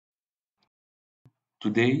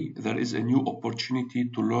Today, there is a new opportunity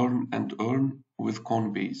to learn and earn with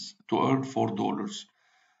Coinbase to earn $4.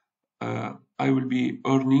 I will be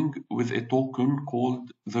earning with a token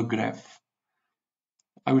called the Graph.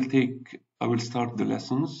 I will start the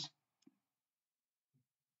lessons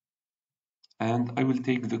and I will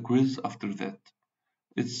take the quiz after that.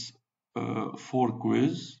 It's 4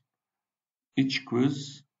 quiz. Each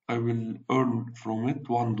quiz I will earn from it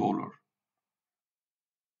 $1.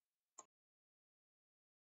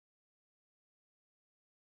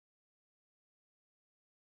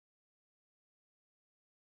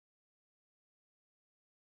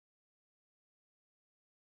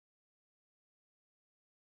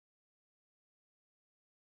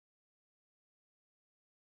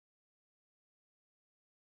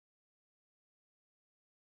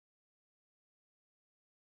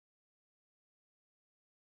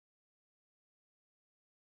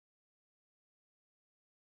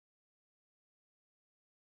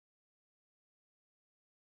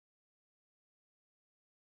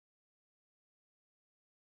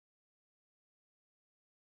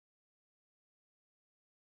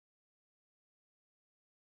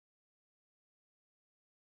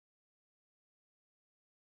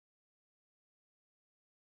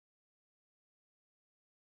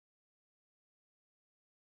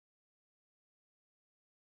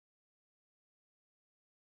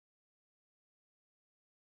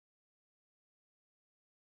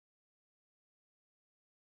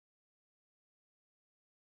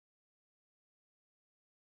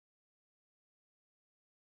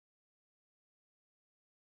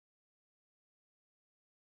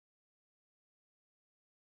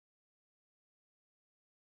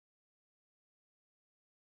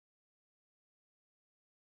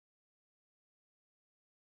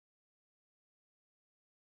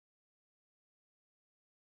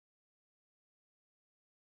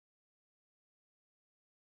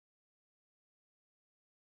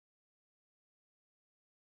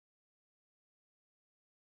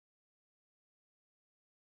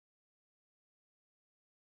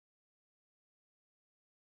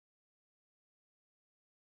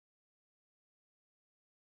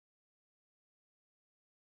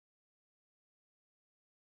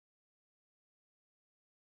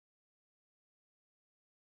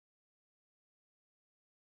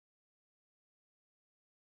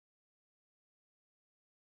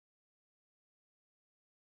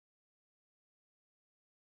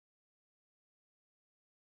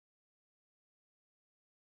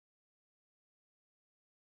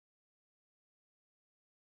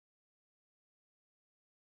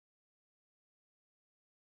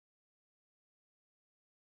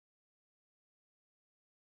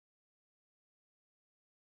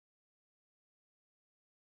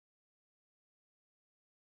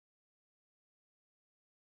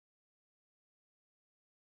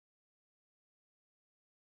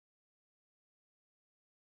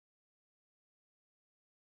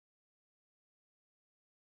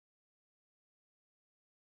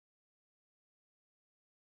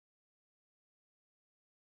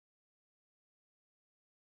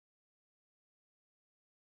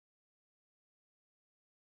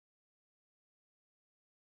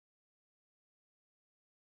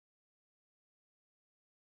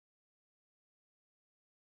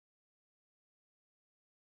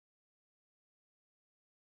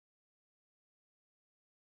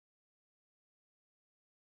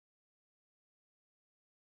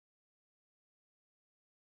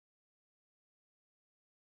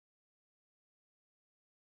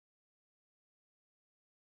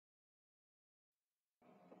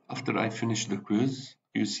 After I finish the quiz,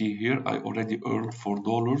 you see here I already earned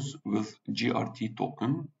 $4 with GRT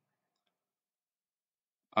token.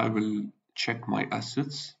 I will check my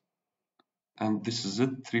assets and this is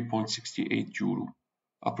it, 3.68 euro,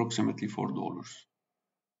 approximately $4.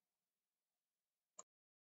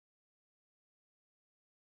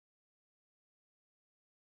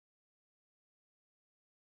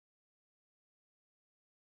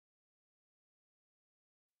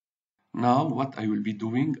 Now what I will be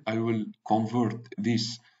doing, I will convert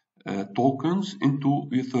these tokens into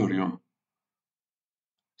Ethereum.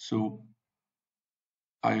 So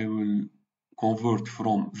I will convert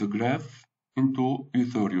from the graph into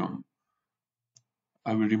Ethereum.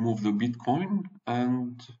 I will remove the Bitcoin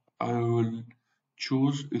and I will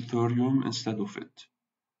choose Ethereum instead of it.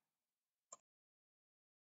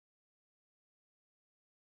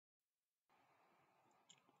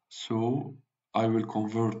 So I will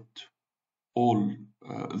convert all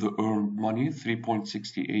the earned money,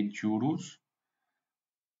 3.68 euros.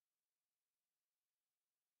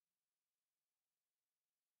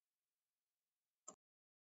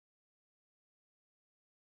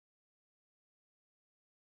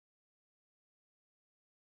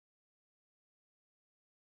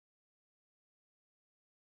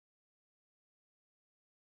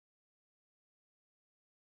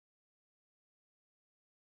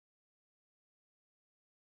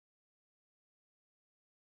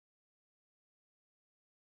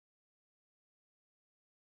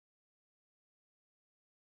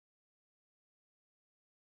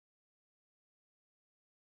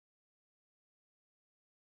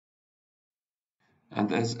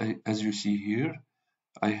 And as you see here,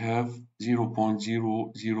 I have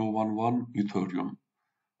 0.0011 Ethereum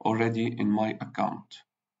already in my account.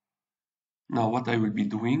 Now what I will be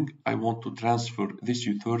doing, I want to transfer this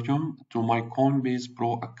Ethereum to my Coinbase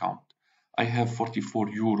Pro account. I have 44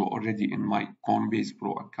 euro already in my Coinbase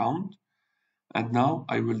Pro account. And now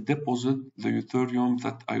I will deposit the Ethereum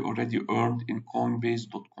that I already earned in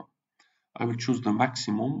Coinbase.com. I will choose the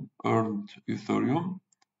maximum earned Ethereum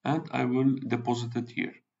and I will deposit it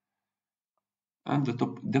here. And the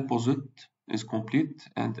deposit is complete.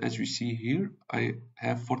 And as you see here, I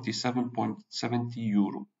have 47.70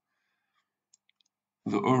 euro.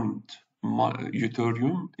 The earned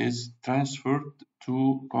Ethereum is transferred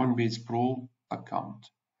to Coinbase Pro account.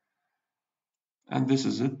 And this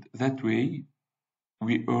is it. That way,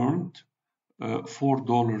 we earned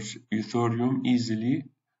 $4 Ethereum easily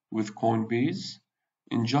with Coinbase.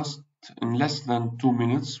 In less than 2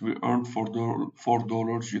 minutes, we earned $4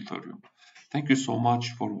 Ethereum. Thank you so much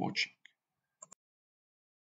for watching.